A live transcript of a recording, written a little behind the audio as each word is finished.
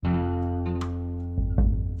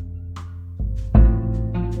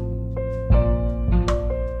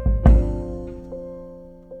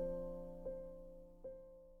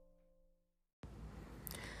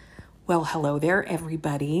Well, hello there,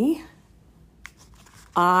 everybody.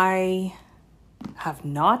 I have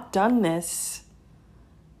not done this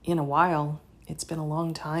in a while. It's been a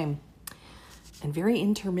long time and very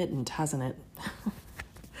intermittent, hasn't it?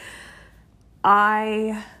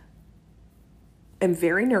 I am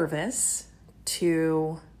very nervous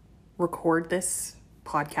to record this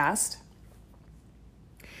podcast.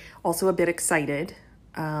 Also a bit excited,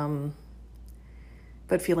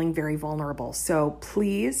 but feeling very vulnerable. So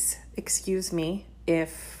please excuse me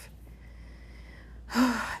if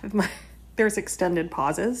there's extended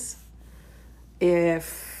pauses,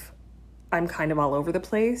 if I'm kind of all over the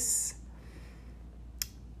place,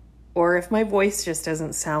 or if my voice just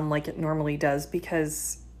doesn't sound like it normally does,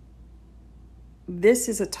 because this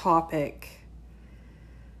is a topic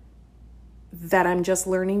that I'm just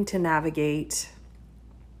learning to navigate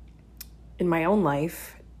in my own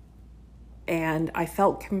life, and I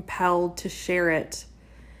felt compelled to share it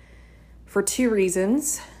for two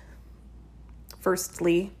reasons.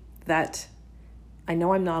 Firstly, that I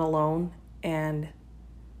know I'm not alone, and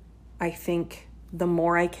I think the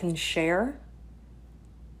more I can share,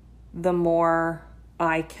 the more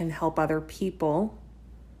I can help other people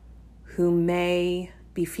who may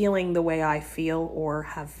be feeling the way I feel or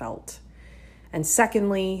have felt. And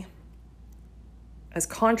secondly, as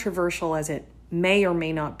controversial as it may or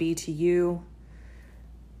may not be to you,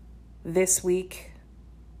 this week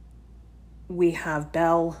we have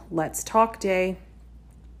Bell Let's Talk Day,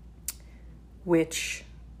 which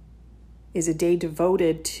is a day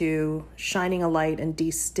devoted to shining a light and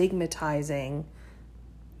destigmatizing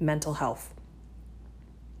mental health.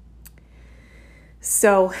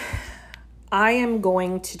 So I am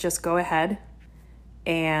going to just go ahead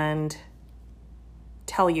and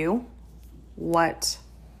tell you what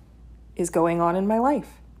is going on in my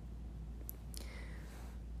life.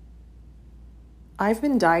 I've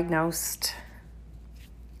been diagnosed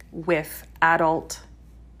with adult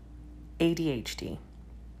ADHD.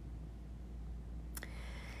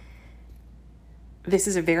 This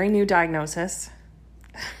is a very new diagnosis,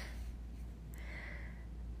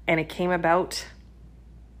 and it came about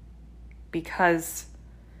because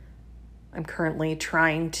I'm currently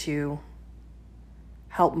trying to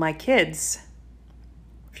help my kids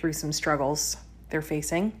through some struggles they're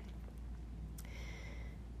facing.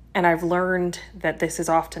 And I've learned that this is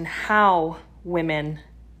often how women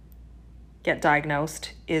get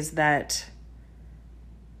diagnosed, is that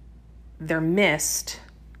they're missed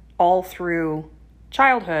all through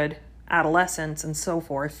childhood, adolescence, and so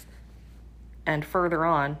forth, and further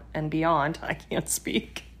on and beyond. I can't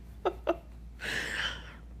speak.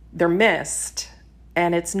 They're missed,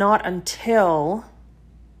 and it's not until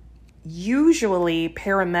usually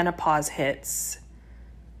perimenopause hits,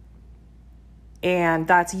 and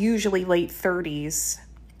that's usually late 30s,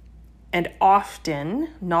 and often,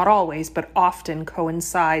 not always, but often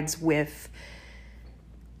coincides with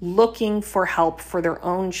looking for help for their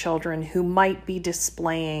own children who might be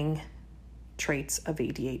displaying traits of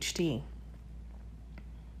ADHD.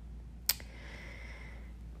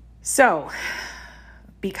 So,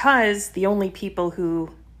 because the only people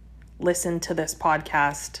who listen to this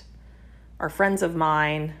podcast are friends of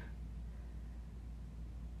mine,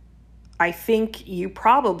 I think you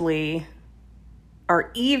probably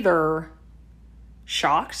are either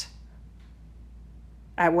shocked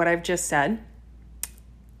at what I've just said,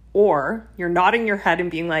 or you're nodding your head and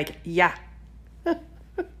being like, yeah.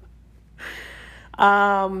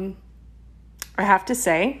 I have to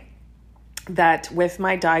say that with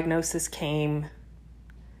my diagnosis came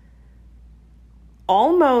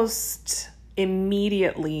almost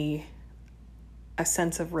immediately a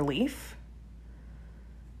sense of relief.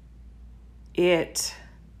 It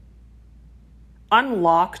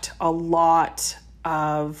unlocked a lot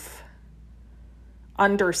of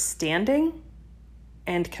understanding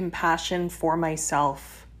and compassion for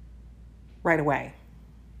myself right away.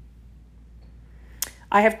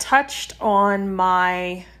 I have touched on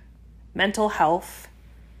my mental health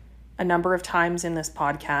a number of times in this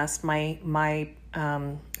podcast, my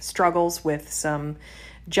struggles with some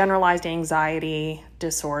generalized anxiety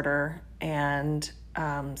disorder and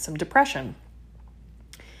some depression.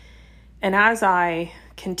 And as I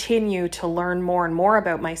continue to learn more and more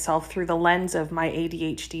about myself through the lens of my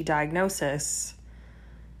ADHD diagnosis,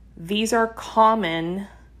 these are common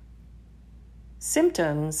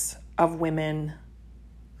symptoms of women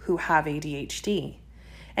who have ADHD.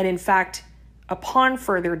 And in fact, upon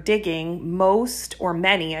further digging, most, or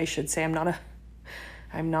many, I should say,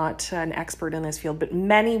 I'm not an expert in this field, but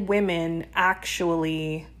many women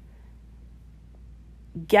actually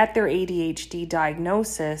get their ADHD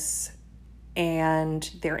diagnosis and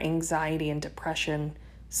their anxiety and depression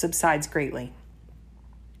subsides greatly.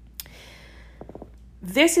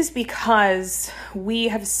 This is because we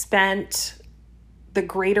have spent the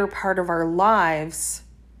greater part of our lives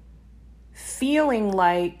feeling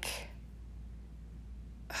like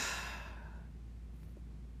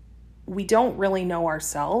we don't really know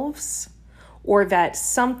ourselves, or that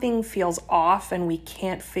something feels off and we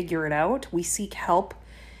can't figure it out. We seek help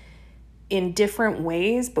in different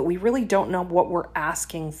ways, but we really don't know what we're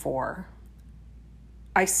asking for.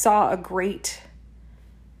 I saw a great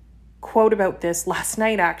quote about this last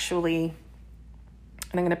night, actually, and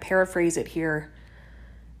I'm going to paraphrase it here.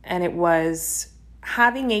 And it was,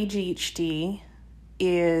 having ADHD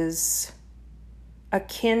is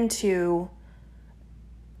akin to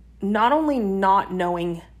not only not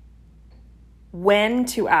knowing when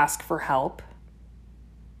to ask for help,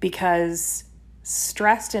 because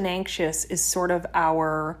stressed and anxious is sort of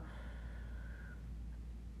our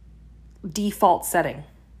default setting.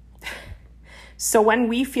 So when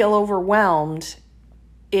we feel overwhelmed,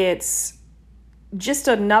 it's just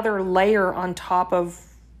another layer on top of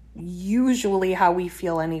usually how we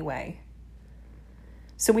feel anyway.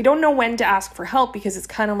 So we don't know when to ask for help, because it's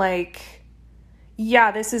kind of like,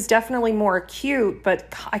 yeah, this is definitely more acute,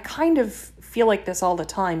 but I kind of feel like this all the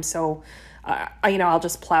time. So, I'll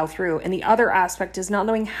just plow through. And the other aspect is not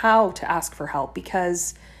knowing how to ask for help,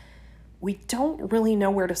 because we don't really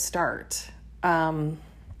know where to start. I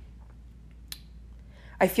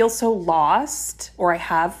feel so lost, or I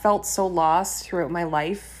have felt so lost throughout my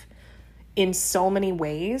life in so many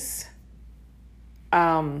ways.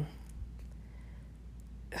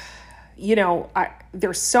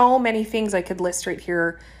 There's so many things I could list right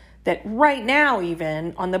here that right now,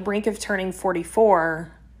 even on the brink of turning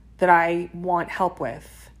 44, that I want help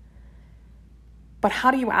with. But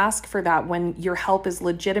how do you ask for that when your help is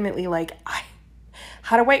legitimately like,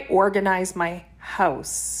 how do I organize my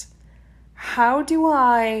house? How do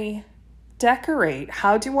I decorate?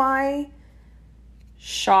 How do I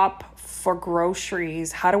shop for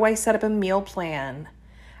groceries? How do I set up a meal plan?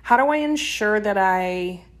 How do I ensure that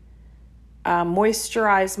I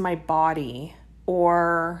moisturize my body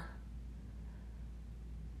or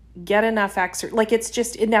get enough exercise? Like,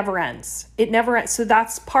 it never ends. It never ends. So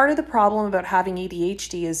that's part of the problem about having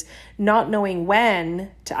ADHD, is not knowing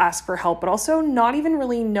when to ask for help, but also not even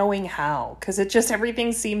really knowing how, because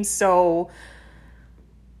everything seems so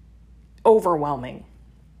overwhelming.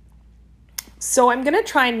 So I'm going to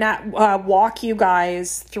try and walk you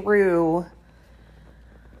guys through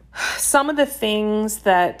some of the things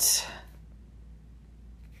that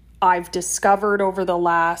I've discovered over the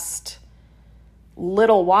last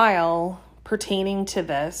little while pertaining to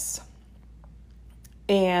this.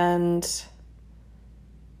 And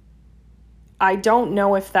I don't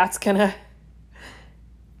know if that's going to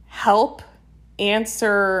help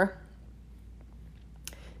answer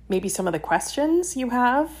maybe some of the questions you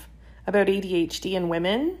have about ADHD in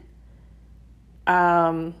women.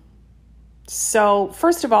 So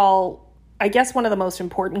first of all, I guess one of the most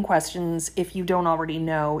important questions, if you don't already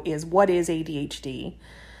know, is what is ADHD?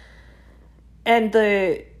 And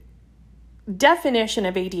the definition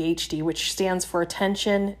of ADHD, which stands for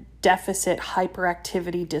Attention Deficit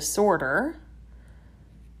Hyperactivity Disorder,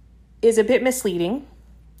 is a bit misleading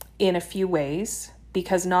in a few ways,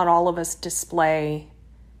 because not all of us display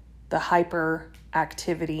the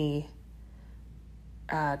hyperactivity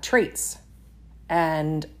traits.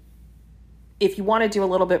 And if you want to do a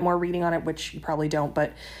little bit more reading on it, which you probably don't,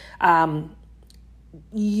 but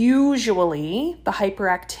usually the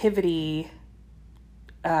hyperactivity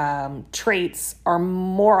traits are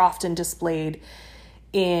more often displayed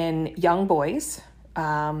in young boys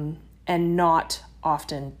and not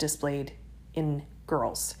often displayed in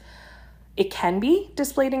girls. It can be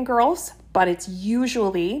displayed in girls, but it's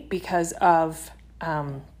usually because of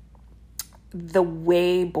the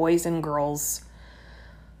way boys and girls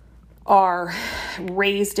are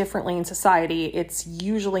raised differently in society. It's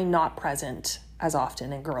usually not present as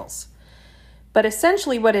often in girls. But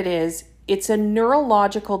essentially what it is, it's a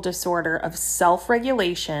neurological disorder of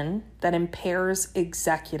self-regulation that impairs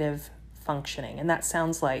executive functioning. And that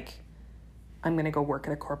sounds like I'm going to go work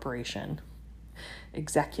at a corporation.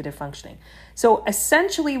 Executive functioning. So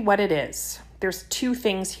essentially what it is, there's two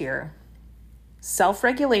things here: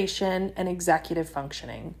 self-regulation and executive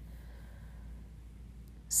functioning.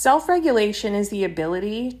 Self-regulation is the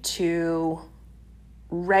ability to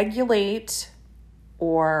regulate,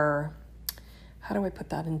 or how do I put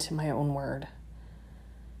that into my own word?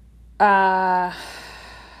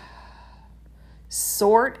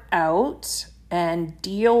 Sort out and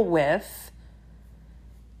deal with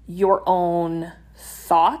your own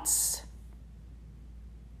thoughts,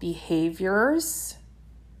 behaviors,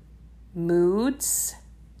 moods,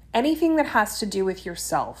 anything that has to do with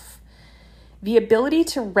yourself. The ability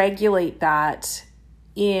to regulate that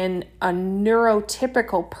in a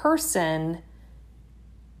neurotypical person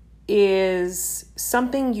is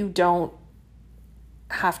something you don't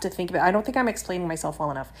have to think about. I don't think I'm explaining myself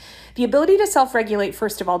well enough. The ability to self-regulate,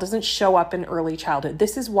 first of all, doesn't show up in early childhood.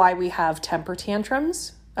 This is why we have temper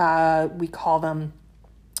tantrums. We call them,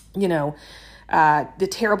 the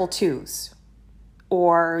terrible twos.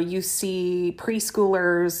 Or you see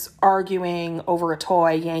preschoolers arguing over a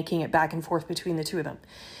toy, yanking it back and forth between the two of them.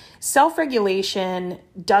 Self-regulation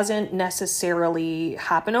doesn't necessarily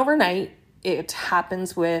happen overnight. It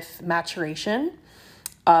happens with maturation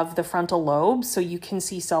of the frontal lobe. So you can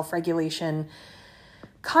see self-regulation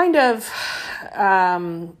kind of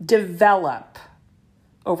develop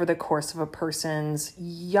over the course of a person's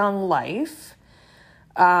young life.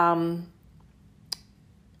 And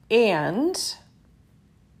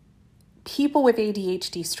people with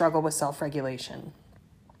ADHD struggle with self-regulation.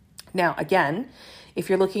 Now, again, if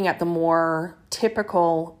you're looking at the more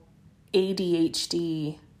typical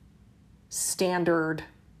ADHD standard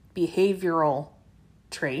behavioral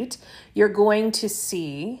trait, you're going to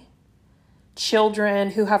see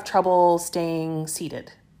children who have trouble staying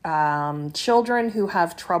seated, children who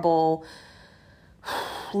have trouble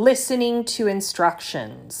listening to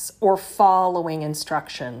instructions or following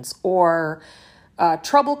instructions, or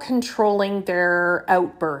trouble controlling their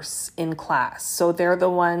outbursts in class. So they're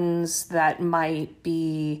the ones that might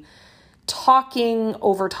be talking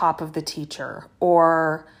over top of the teacher,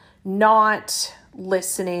 or not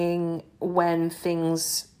listening when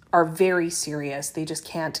things are very serious. They just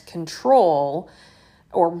can't control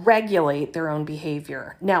or regulate their own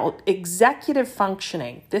behavior. Now, executive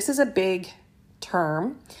functioning, this is a big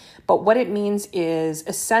term, but what it means is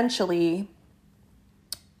essentially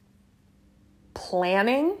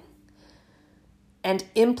planning and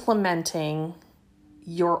implementing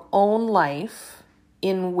your own life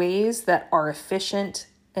in ways that are efficient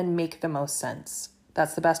and make the most sense.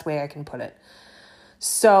 That's the best way I can put it.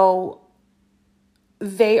 So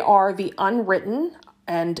they are the unwritten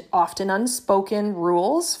and often unspoken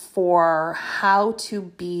rules for how to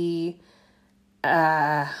be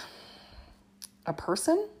a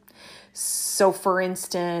person. So for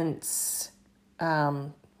instance,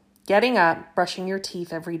 getting up, brushing your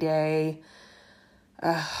teeth every day,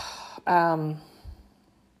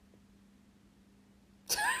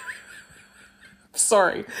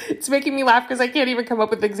 sorry, it's making me laugh because I can't even come up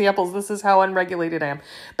with examples. This is how unregulated I am.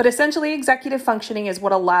 But essentially, executive functioning is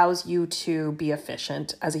what allows you to be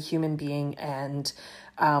efficient as a human being and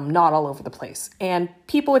not all over the place. And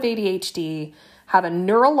people with ADHD have a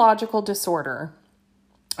neurological disorder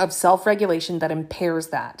of self-regulation that impairs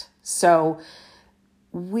that. So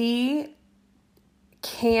we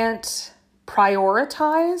can't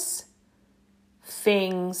prioritize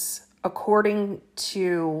things according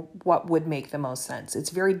to what would make the most sense. It's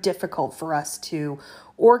very difficult for us to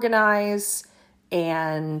organize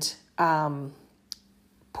and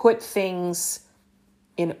put things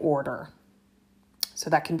in order. So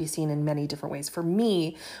that can be seen in many different ways. For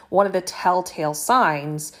me, one of the telltale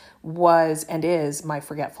signs was and is my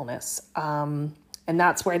forgetfulness. And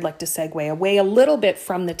that's where I'd like to segue away a little bit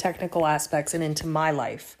from the technical aspects and into my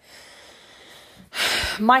life.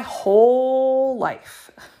 My whole life,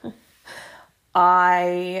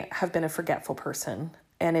 I have been a forgetful person,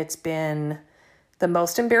 and it's been the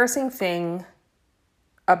most embarrassing thing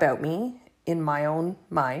about me in my own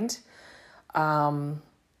mind. I'm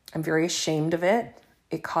very ashamed of it.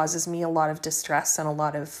 It causes me a lot of distress and a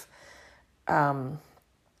lot of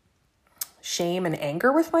shame and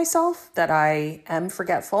anger with myself that I am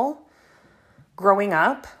forgetful. Growing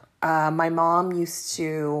up, my mom used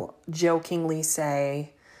to jokingly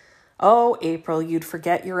say, "Oh, April, you'd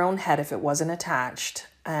forget your own head if it wasn't attached."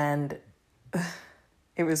 And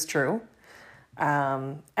it was true.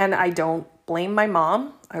 And I don't blame my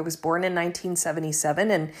mom. I was born in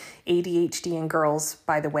 1977, and ADHD in girls,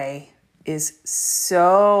 by the way, is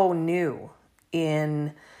so new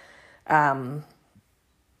in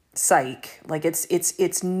psych. Like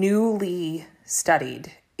it's newly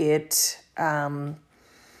studied. It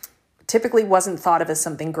typically wasn't thought of as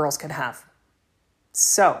something girls could have.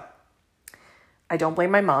 So I don't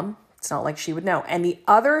blame my mom. It's not like she would know. And the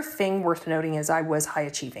other thing worth noting is I was high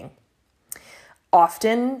achieving.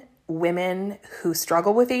 Often women who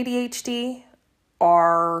struggle with ADHD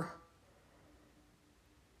are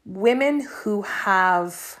women who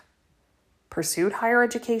have pursued higher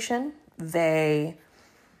education. They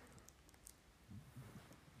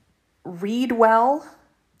read well,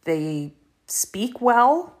 they speak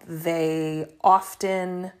well, they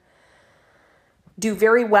often do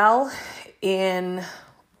very well in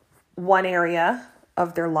one area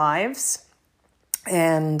of their lives,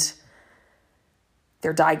 and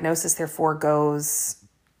their diagnosis therefore goes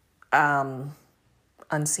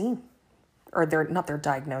unseen, or their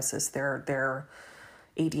diagnosis, their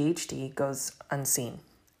ADHD goes unseen.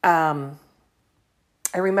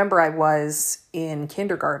 I remember I was in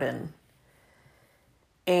kindergarten,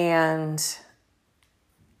 and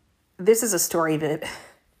this is a story that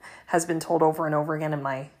has been told over and over again in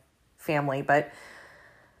my family, but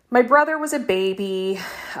my brother was a baby.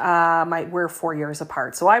 We're 4 years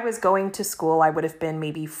apart. So I was going to school. I would have been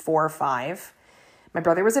maybe 4 or 5. My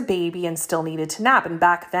brother was a baby and still needed to nap. And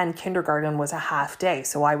back then, kindergarten was a half day.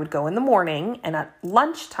 So I would go in the morning, and at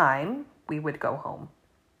lunchtime, we would go home.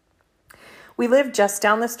 We lived just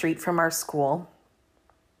down the street from our school.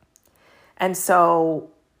 And so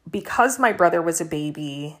because my brother was a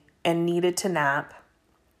baby and needed to nap,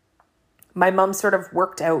 my mom sort of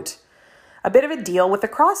worked out a bit of a deal with the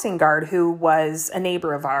crossing guard, who was a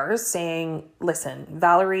neighbor of ours, saying, listen,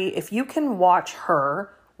 Valerie, if you can watch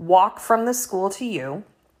her walk from the school to you,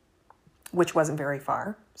 which wasn't very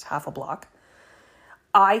far, it's half a block,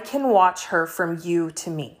 I can watch her from you to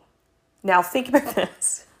me. Now think about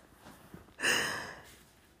this.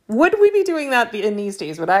 Would we be doing that in these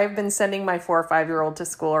days? Would I have been sending my 4 or 5-year-old to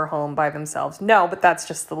school or home by themselves? No, but that's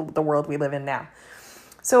just the world we live in now.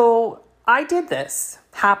 So I did this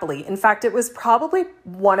happily. In fact, it was probably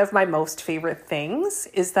one of my most favorite things,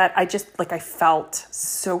 is that I felt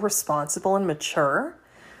so responsible and mature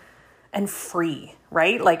and free,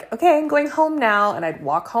 right? Like, okay, I'm going home now, and I'd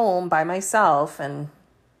walk home by myself, and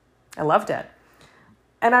I loved it.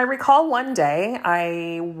 And I recall one day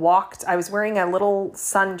I was wearing a little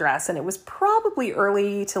sundress, and it was probably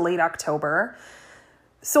early to late October,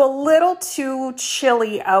 so a little too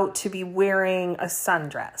chilly out to be wearing a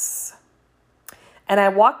sundress. And I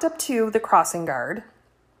walked up to the crossing guard,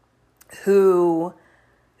 who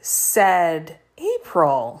said,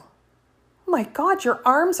 April, oh my God, your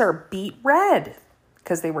arms are beet red,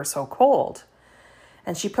 because they were so cold.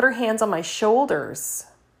 And she put her hands on my shoulders,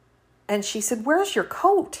 and she said, where's your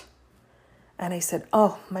coat? And I said,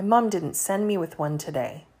 oh, my mom didn't send me with one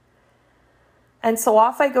today. And so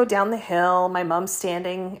off I go down the hill. My mom's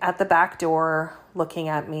standing at the back door looking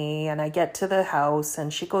at me, and I get to the house,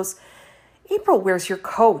 and she goes, April, where's your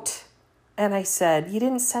coat? And I said, you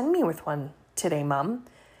didn't send me with one today, Mom.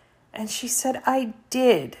 And she said, I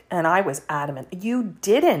did. And I was adamant. You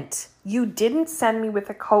didn't. You didn't send me with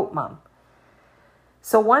a coat, Mom.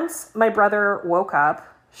 So once my brother woke up,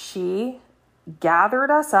 she gathered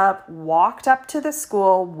us up, walked up to the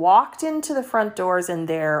school, walked into the front doors, and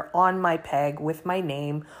there on my peg with my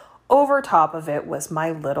name over top of it was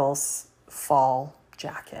my little fall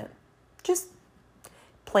jacket. Just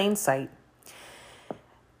plain sight.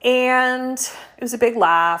 And it was a big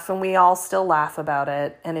laugh, and we all still laugh about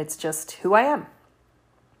it, and it's just who I am.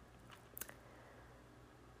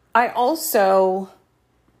 I also,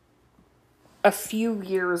 a few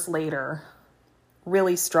years later,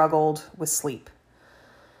 really struggled with sleep.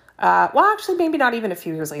 Actually, maybe not even a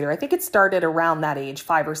few years later. I think it started around that age,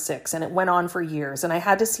 5 or 6, and it went on for years, and I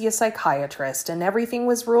had to see a psychiatrist, and everything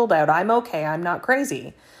was ruled out. I'm okay. I'm not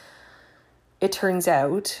crazy. It turns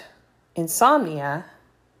out insomnia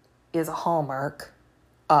is a hallmark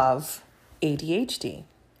of ADHD.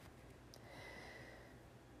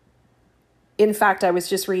 In fact, I was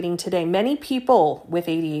just reading today, many people with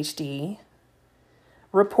ADHD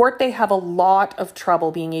report they have a lot of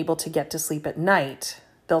trouble being able to get to sleep at night.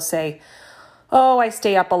 They'll say, oh, I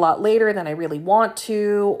stay up a lot later than I really want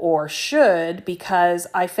to or should, because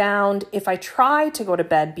I found if I try to go to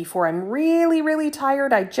bed before I'm really, really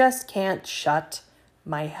tired, I just can't shut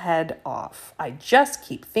my head off. I just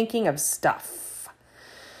keep thinking of stuff.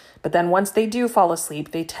 But then once they do fall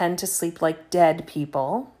asleep, they tend to sleep like dead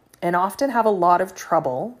people and often have a lot of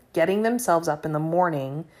trouble getting themselves up in the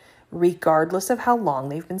morning, regardless of how long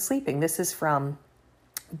they've been sleeping. This is from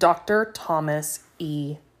Dr. Thomas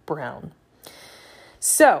E. Brown.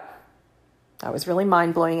 So that was really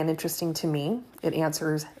mind-blowing and interesting to me. It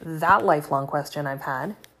answers that lifelong question I've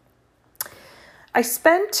had. I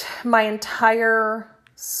spent my entire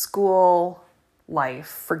school life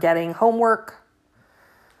forgetting homework,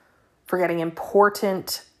 forgetting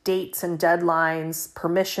important dates and deadlines,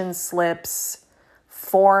 permission slips,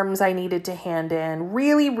 forms I needed to hand in,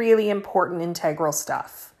 really, really important integral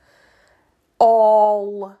stuff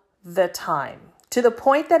all the time. To the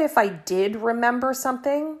point that if I did remember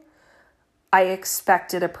something, I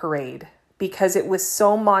expected a parade because it was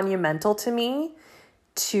so monumental to me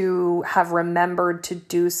to have remembered to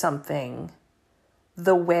do something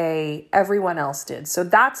the way everyone else did. So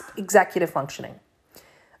that's executive functioning.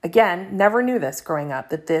 Again, never knew this growing up,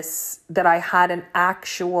 that I had an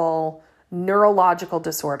actual neurological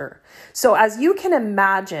disorder. So as you can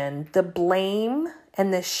imagine, the blame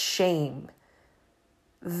and the shame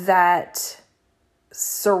that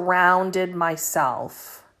surrounded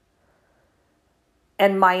myself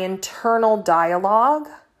and my internal dialogue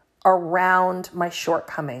around my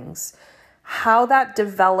shortcomings, how that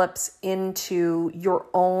develops into your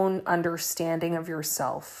own understanding of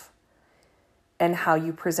yourself and how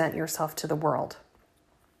you present yourself to the world.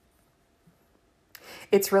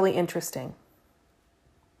 It's really interesting.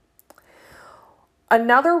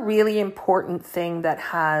 Another really important thing that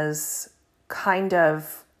has kind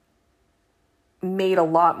of made a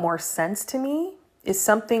lot more sense to me is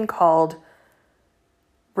something called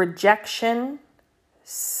rejection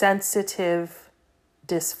sensitive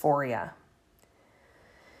dysphoria.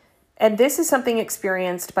 And this is something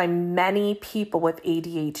experienced by many people with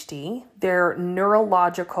ADHD. Their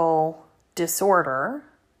neurological disorder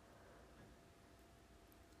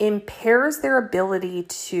impairs their ability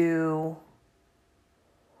to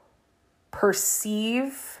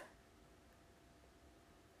perceive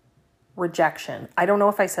rejection. I don't know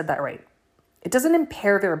if I said that right. It doesn't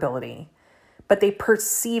impair their ability, but they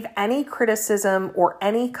perceive any criticism or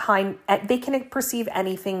any kind, they can perceive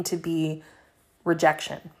anything to be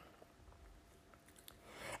rejection.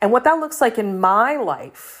 And what that looks like in my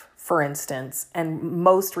life, for instance, and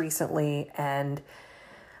most recently, and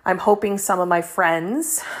I'm hoping some of my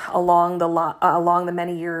friends along the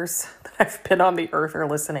many years that I've been on the earth are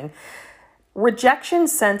listening. Rejection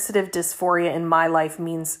sensitive dysphoria in my life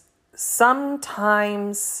means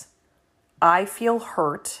sometimes I feel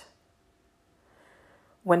hurt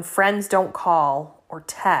when friends don't call or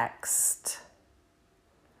text,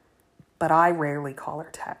 but I rarely call or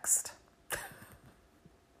text.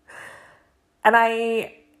 And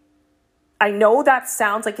I know that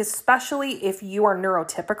sounds like, especially if you are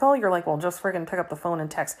neurotypical, you're like, well, just friggin' pick up the phone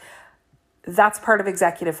and text. That's part of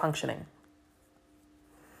executive functioning.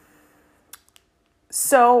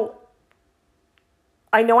 So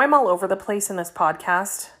I know I'm all over the place in this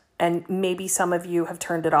podcast, and maybe some of you have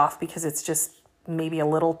turned it off because it's just maybe a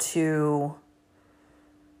little too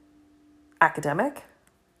academic,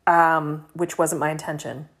 which wasn't my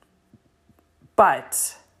intention.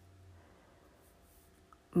 But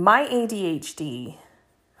my ADHD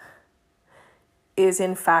is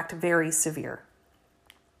in fact very severe.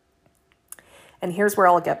 And here's where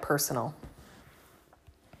I'll get personal.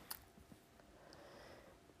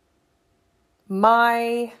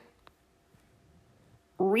 My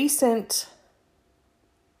recent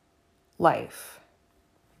life,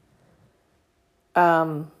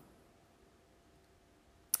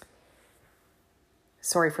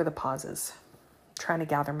 sorry for the pauses, I'm trying to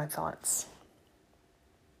gather my thoughts.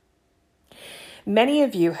 Many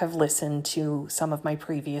of you have listened to some of my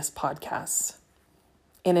previous podcasts,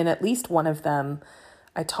 and in at least one of them,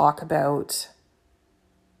 I talk about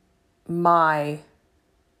my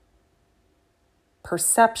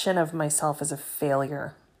perception of myself as a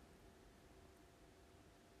failure.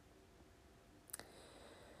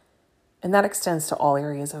 And that extends to all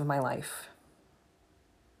areas of my life.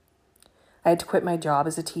 I had to quit my job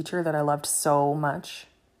as a teacher that I loved so much.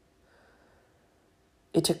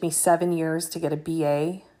 It took me 7 years to get a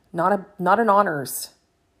BA, not an honors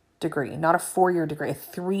degree, not a 4-year degree, a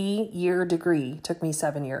 3-year degree took me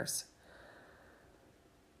 7 years.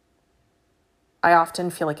 I often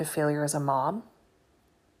feel like a failure as a mom,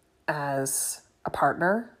 as a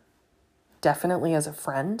partner, definitely as a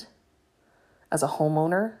friend, as a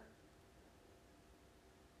homeowner,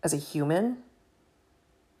 as a human.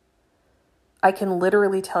 I can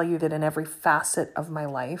literally tell you that in every facet of my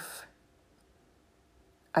life,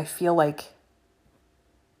 I feel like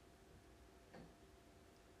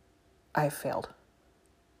I failed.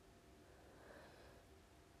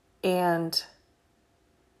 And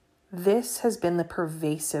this has been the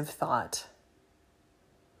pervasive thought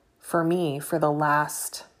for me for the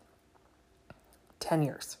last 10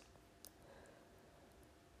 years.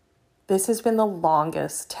 This has been the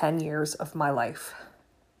longest 10 years of my life.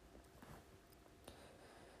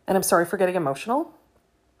 And I'm sorry for getting emotional.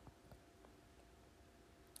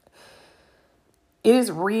 It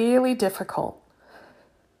is really difficult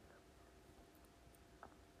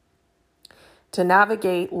to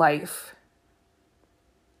navigate life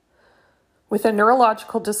with a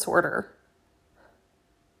neurological disorder,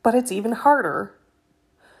 but it's even harder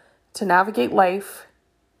to navigate life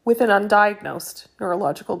with an undiagnosed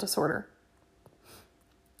neurological disorder.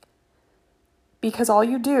 Because all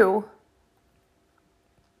you do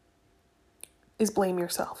is blame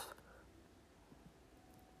yourself.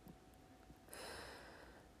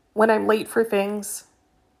 When I'm late for things,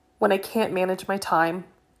 when I can't manage my time,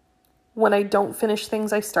 when I don't finish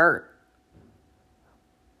things I start,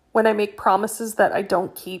 when I make promises that I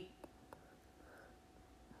don't keep,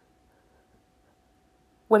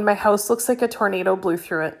 when my house looks like a tornado blew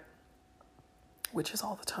through it, which is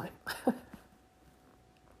all the time.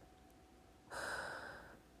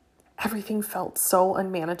 Everything felt so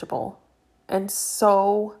unmanageable and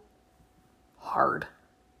so hard.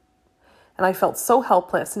 And I felt so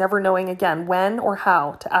helpless, never knowing again when or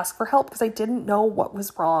how to ask for help because I didn't know what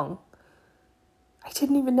was wrong. I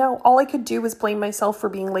didn't even know. All I could do was blame myself for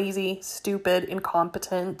being lazy, stupid,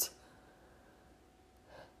 incompetent.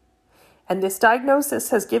 And this diagnosis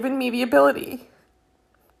has given me the ability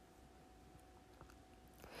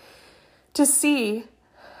to see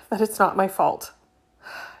that it's not my fault.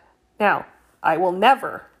 Now, I will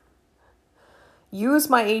never use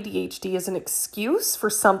my ADHD as an excuse for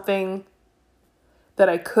something that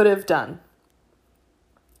I could have done.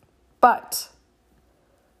 But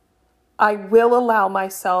I will allow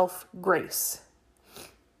myself grace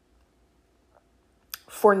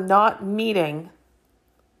for not meeting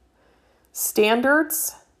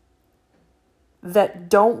standards that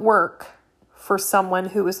don't work for someone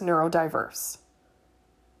who is neurodiverse.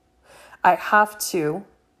 I have to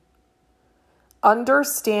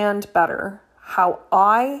understand better how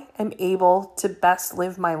I am able to best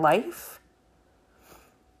live my life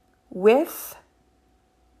with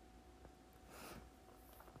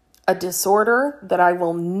a disorder that I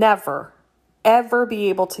will never, ever be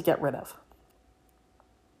able to get rid of.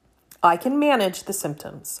 I can manage the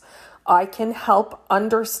symptoms. I can help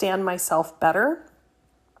understand myself better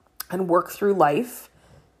and work through life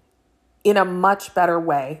in a much better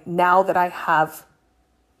way now that I have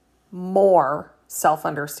more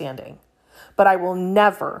self-understanding. But I will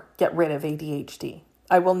never get rid of ADHD.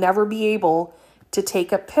 I will never be able to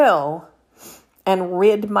take a pill and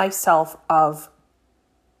rid myself of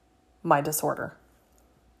my disorder.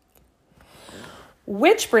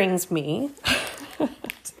 Which brings me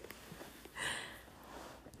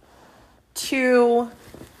to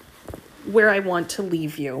where I want to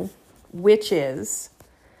leave you, which is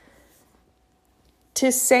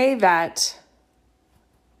to say that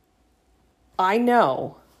I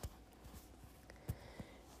know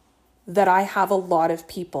that I have a lot of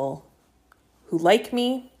people who like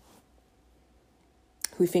me,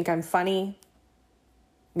 who think I'm funny,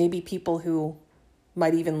 maybe people who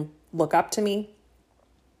might even look up to me.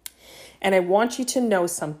 And I want you to know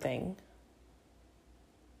something.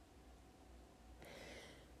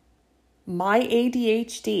 My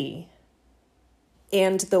ADHD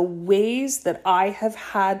and the ways that I have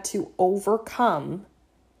had to overcome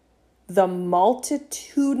the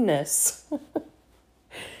multitudinous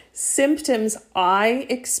symptoms I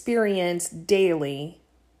experience daily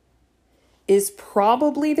is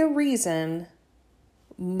probably the reason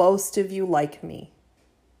most of you like me.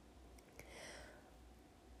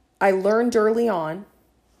 I learned early on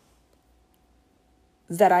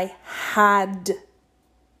that I had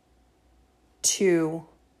to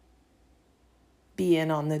be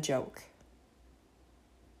in on the joke.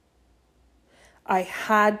 I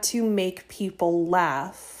had to make people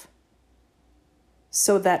laugh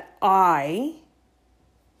so that I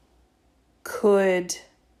could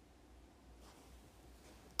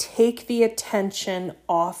take the attention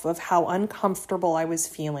off of how uncomfortable I was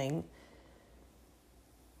feeling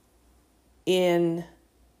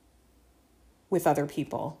with other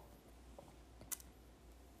people.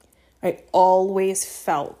 I always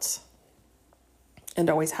felt, and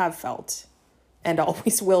always have felt, and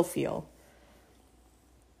always will feel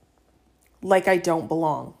like I don't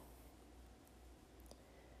belong.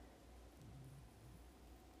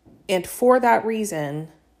 And for that reason,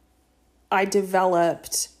 I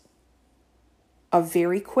developed a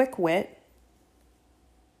very quick wit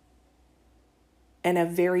and a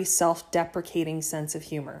very self-deprecating sense of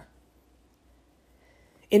humor.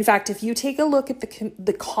 In fact, if you take a look at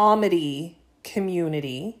the comedy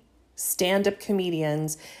community, stand-up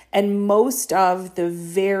comedians, and most of the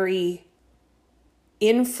very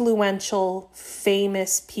influential,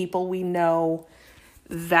 famous people we know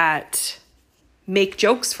that make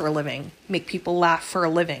jokes for a living, make people laugh for a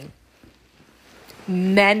living,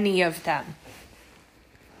 many of them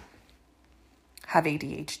have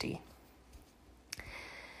ADHD.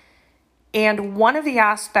 And one of the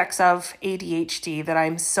aspects of ADHD that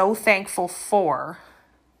I'm so thankful for,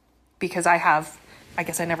 because I have I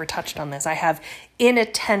guess I never touched on this. I have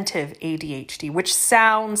inattentive ADHD, which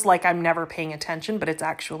sounds like I'm never paying attention, but it's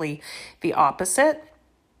actually the opposite.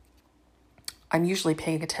 I'm usually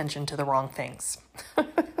paying attention to the wrong things.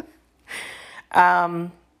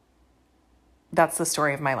 That's the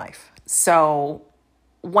story of my life. So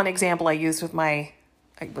one example I used with I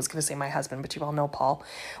was going to say my husband, but you all know Paul.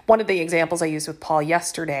 One of the examples I used with Paul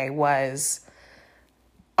yesterday was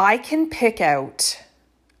I can pick out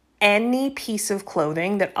any piece of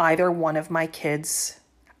clothing that either one of my kids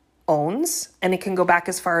owns, and it can go back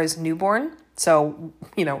as far as newborn. So,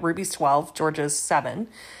 Ruby's 12, Georgia's 7.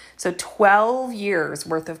 So 12 years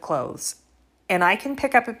worth of clothes. And I can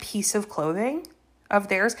pick up a piece of clothing of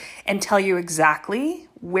theirs and tell you exactly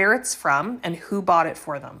where it's from and who bought it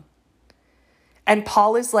for them. And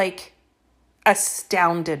Paul is like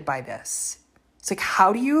astounded by this. It's like,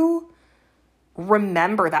 how do you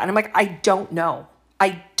remember that? And I'm like, I don't know.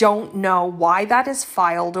 I don't know why that is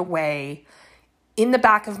filed away in the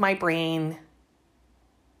back of my brain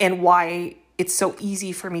and why it's so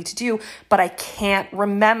easy for me to do, but I can't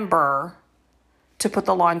remember to put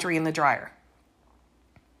the laundry in the dryer.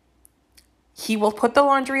 He will put the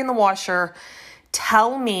laundry in the washer,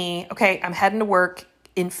 tell me, okay, I'm heading to work.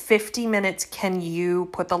 In 50 minutes, can you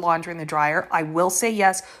put the laundry in the dryer? I will say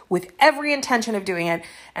yes with every intention of doing it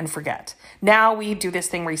and forget. Now we do this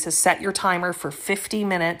thing where he says, set your timer for 50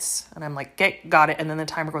 minutes. And I'm like, okay, got it. And then the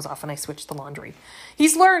timer goes off and I switch the laundry.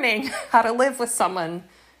 He's learning how to live with someone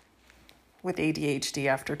with ADHD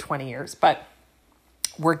after 20 years, but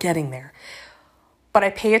we're getting there. But I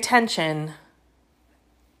pay attention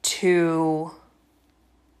to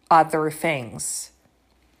other things.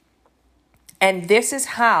 And this is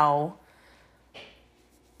how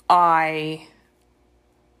I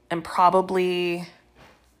am probably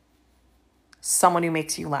someone who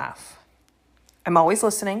makes you laugh. I'm always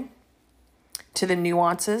listening to the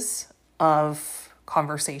nuances of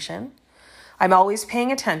conversation. I'm always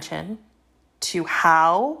paying attention to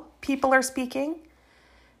how people are speaking.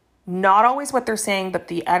 Not always what they're saying, but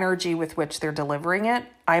the energy with which they're delivering it.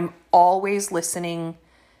 I'm always listening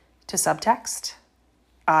to subtext.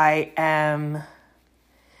 I am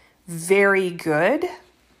very good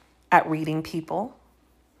at reading people.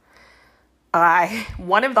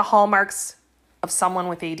 One of the hallmarks of someone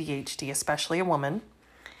with ADHD, especially a woman,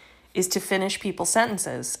 is to finish people's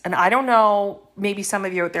sentences. And I don't know, maybe some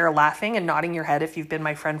of you out there are laughing and nodding your head if you've been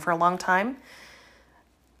my friend for a long time.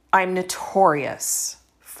 I'm notorious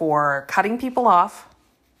for cutting people off,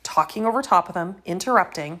 talking over top of them,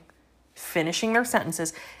 interrupting, finishing their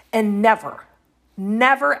sentences, and never,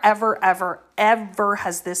 ever, ever, ever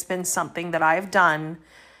has this been something that I've done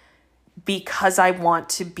because I want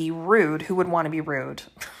to be rude. Who would want to be rude?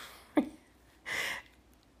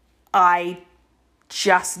 I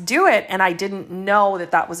just do it, and I didn't know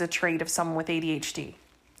that that was a trait of someone with ADHD.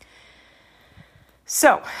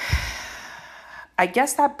 So, I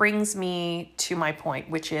guess that brings me to my point,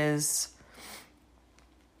 which is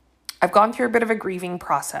I've gone through a bit of a grieving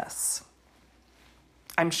process.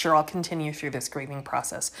 I'm sure I'll continue through this grieving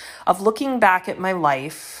process of looking back at my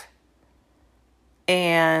life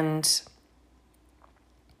and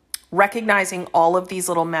recognizing all of these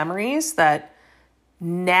little memories that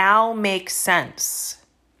now make sense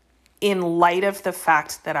in light of the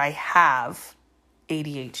fact that I have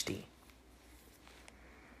ADHD.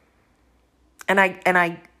 And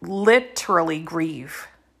I literally grieve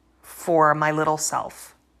for my little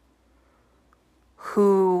self,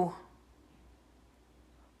 who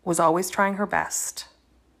was always trying her best,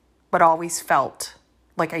 but always felt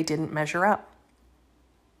like I didn't measure up.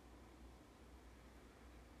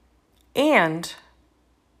 And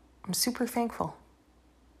I'm super thankful.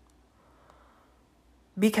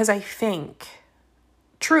 Because I think,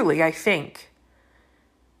 truly I think,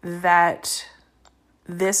 that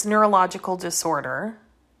this neurological disorder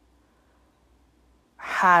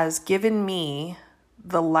has given me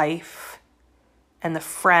the life and the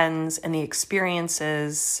friends and the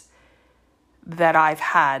experiences that I've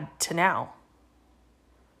had to now.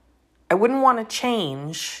 I wouldn't want to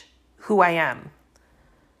change who I am.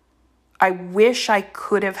 I wish I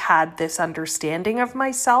could have had this understanding of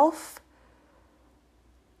myself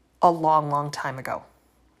a long, long time ago.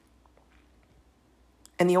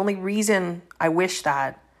 And the only reason I wish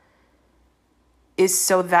that is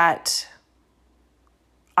so that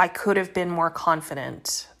I could have been more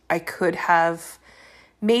confident. I could have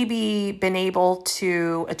maybe been able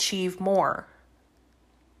to achieve more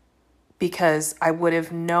because I would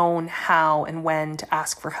have known how and when to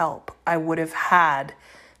ask for help. I would have had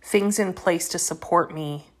things in place to support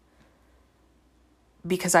me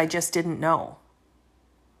because I just didn't know.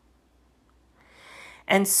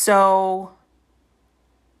 And so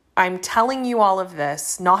I'm telling you all of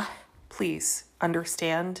this, please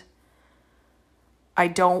understand, I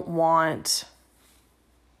don't want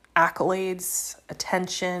accolades,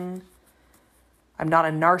 attention. I'm not a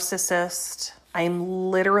narcissist. I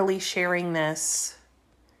am literally sharing this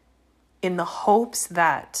in the hopes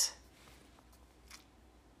that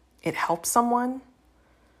it helps someone,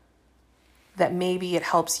 that maybe it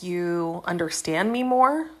helps you understand me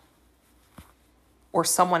more, or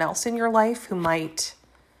someone else in your life who might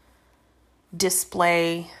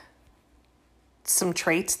display some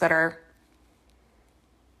traits that are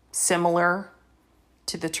similar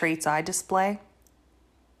to the traits I display.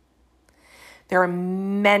 There are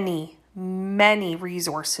many, many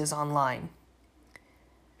resources online.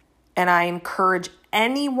 And I encourage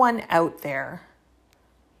anyone out there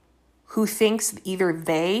who thinks either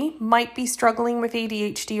they might be struggling with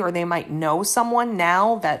ADHD or they might know someone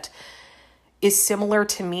now that is similar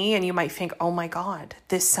to me, and you might think, oh my God,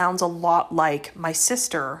 this sounds a lot like my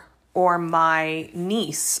sister or my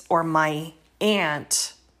niece or my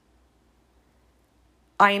aunt.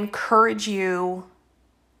 I encourage you,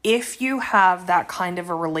 if you have that kind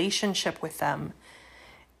of a relationship with them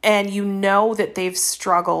and you know that they've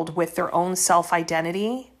struggled with their own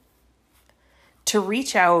self-identity, to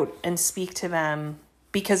reach out and speak to them,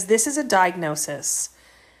 because this is a diagnosis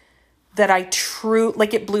that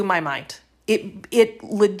it blew my mind. It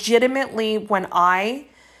legitimately, when I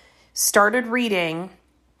started reading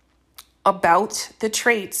about the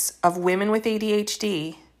traits of women with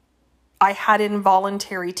ADHD, I had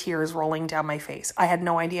involuntary tears rolling down my face. I had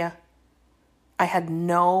no idea.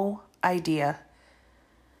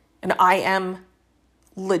 And I am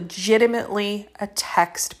legitimately a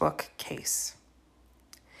textbook case.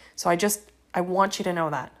 So I want you to know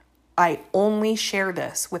that. I only share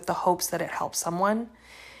this with the hopes that it helps someone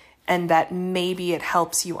and that maybe it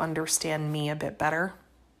helps you understand me a bit better,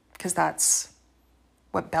 because that's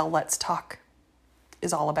what Bell Let's Talk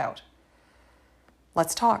is all about.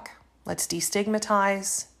 Let's talk. Let's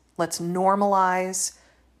destigmatize. Let's normalize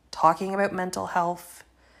talking about mental health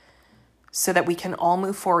so that we can all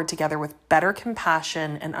move forward together with better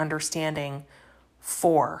compassion and understanding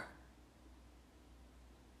for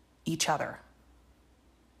each other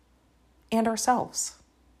and ourselves.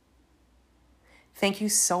 Thank you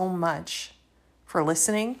so much for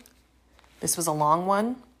listening. This was a long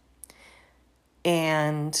one.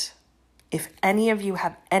 And if any of you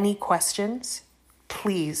have any questions,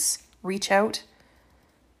 please reach out.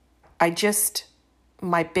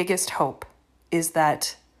 My biggest hope is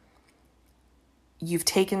that you've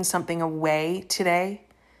taken something away today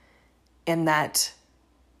and that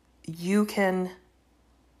you can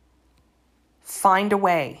find a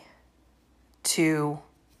way to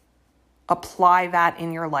apply that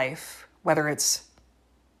in your life, whether it's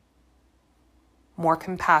more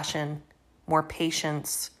compassion, more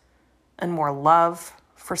patience, and more love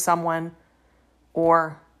for someone,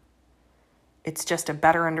 or it's just a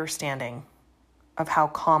better understanding of how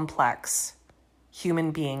complex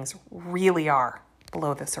human beings really are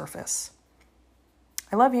below the surface.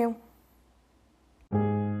 I love you.